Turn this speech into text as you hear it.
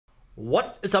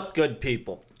What is up, good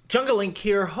people? Jungle Link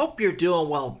here. Hope you're doing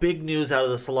well. Big news out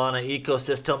of the Solana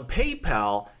ecosystem.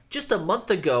 PayPal just a month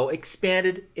ago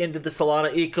expanded into the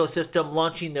Solana ecosystem,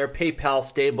 launching their PayPal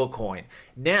stablecoin.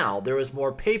 Now there is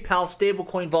more PayPal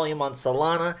stablecoin volume on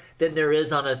Solana than there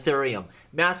is on Ethereum.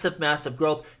 Massive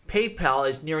growth. PayPal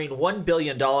is nearing $1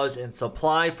 billion in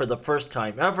supply for the first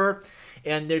time ever,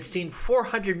 and they've seen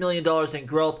 $400 million in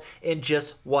growth in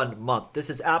just 1 month. This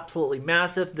is absolutely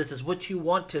massive. This is what you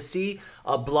want to see,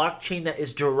 a blockchain that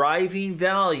is deriving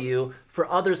value for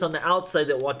others on the outside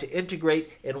that want to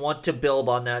integrate and want to build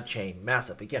on that chain.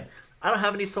 Massive. Again, I don't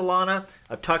have any Solana.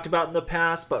 I've talked about in the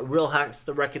past, but real has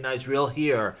to recognize real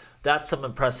here. That's some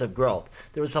impressive growth.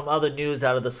 There was some other news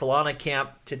out of the Solana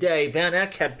camp today. Van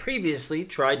Eck had previously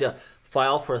tried to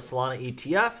file for a Solana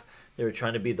ETF. They were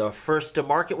trying to be the first to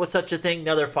market with such a thing.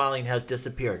 Now their filing has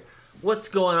disappeared. What's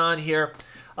going on here?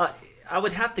 I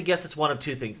would have to guess it's one of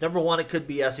two things. Number one, it could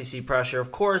be SEC pressure.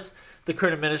 Of course, the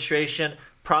current administration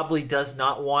probably does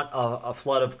not want a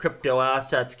flood of crypto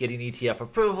assets getting ETF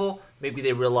approval. Maybe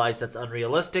they realize that's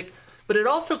unrealistic. But it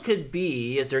also could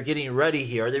be, as they're getting ready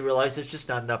here, they realize there's just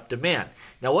not enough demand.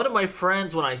 Now, one of my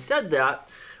friends, when I said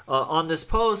that on this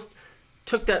post,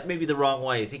 took that maybe the wrong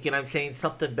way, thinking I'm saying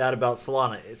something bad about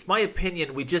Solana. It's my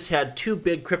opinion. We just had two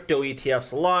big crypto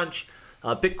ETFs launch,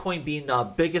 Bitcoin being the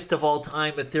biggest of all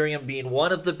time, Ethereum being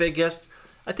one of the biggest.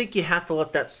 I think you have to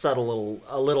let that settle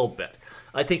a little bit.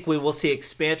 I think we will see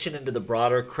expansion into the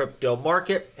broader crypto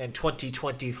market in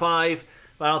 2025,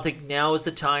 but I don't think now is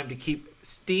the time to keep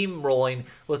steamrolling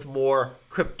with more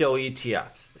crypto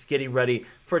ETFs. It's getting ready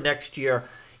for next year.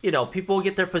 You know, people will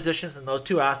get their positions in those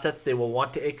two assets. They will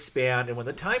want to expand. And when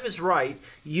the time is right,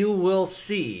 you will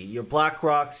see your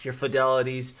BlackRocks, your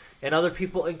Fidelities, and other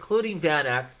people, including Van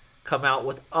Eck, come out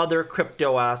with other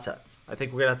crypto assets. I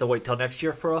think we're going to have to wait till next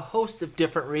year for a host of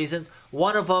different reasons.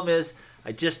 One of them is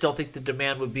I just don't think the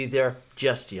demand would be there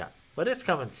just yet. But it's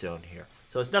coming soon here.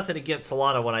 So it's nothing against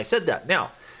Solana when I said that.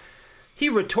 Now, he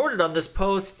retorted on this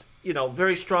post, you know,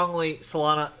 very strongly.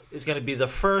 Solana is going to be the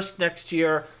first next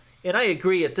year. And I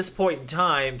agree, at this point in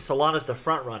time, Solana's the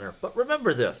front runner. But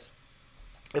remember this.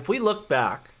 If we look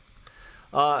back,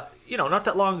 you know, not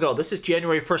that long ago, this is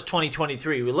January 1st,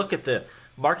 2023. We look at the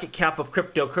market cap of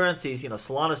cryptocurrencies, you know,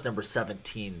 Solana's number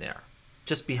 17 there,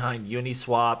 just behind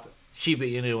Uniswap, Shiba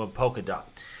Inu, and Polkadot.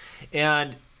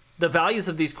 And the values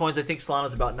of these coins, I think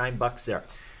Solana's about $9 there.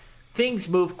 Things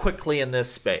move quickly in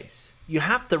this space. You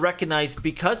have to recognize,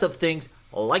 because of things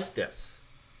like this,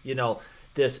 you know,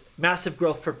 this massive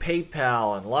growth for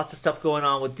PayPal and lots of stuff going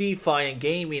on with DeFi and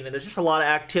gaming, and there's just a lot of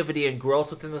activity and growth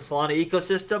within the Solana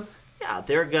ecosystem. Yeah,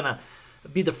 they're going to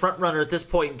be the front runner at this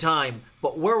point in time.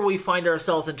 But where we find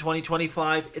ourselves in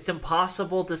 2025, it's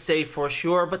impossible to say for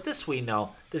sure, but this we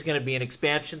know. There's going to be an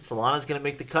expansion. Solana's going to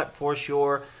make the cut for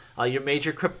sure. Your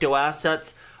major crypto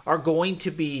assets are going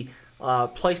to be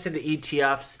placed into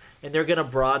ETFs, and they're going to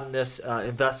broaden this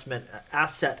investment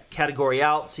asset category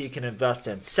out so you can invest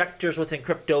in sectors within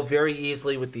crypto very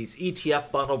easily with these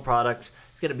ETF bundle products.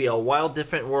 It's going to be a wild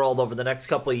different world over the next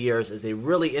couple of years as they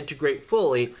really integrate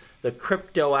fully the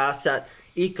crypto asset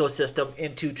ecosystem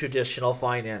into traditional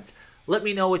finance. Let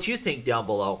me know what you think down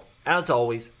below. As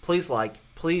always, please like,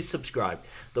 please subscribe.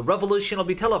 The revolution will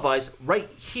be televised right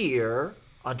here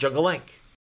on Jungle Link.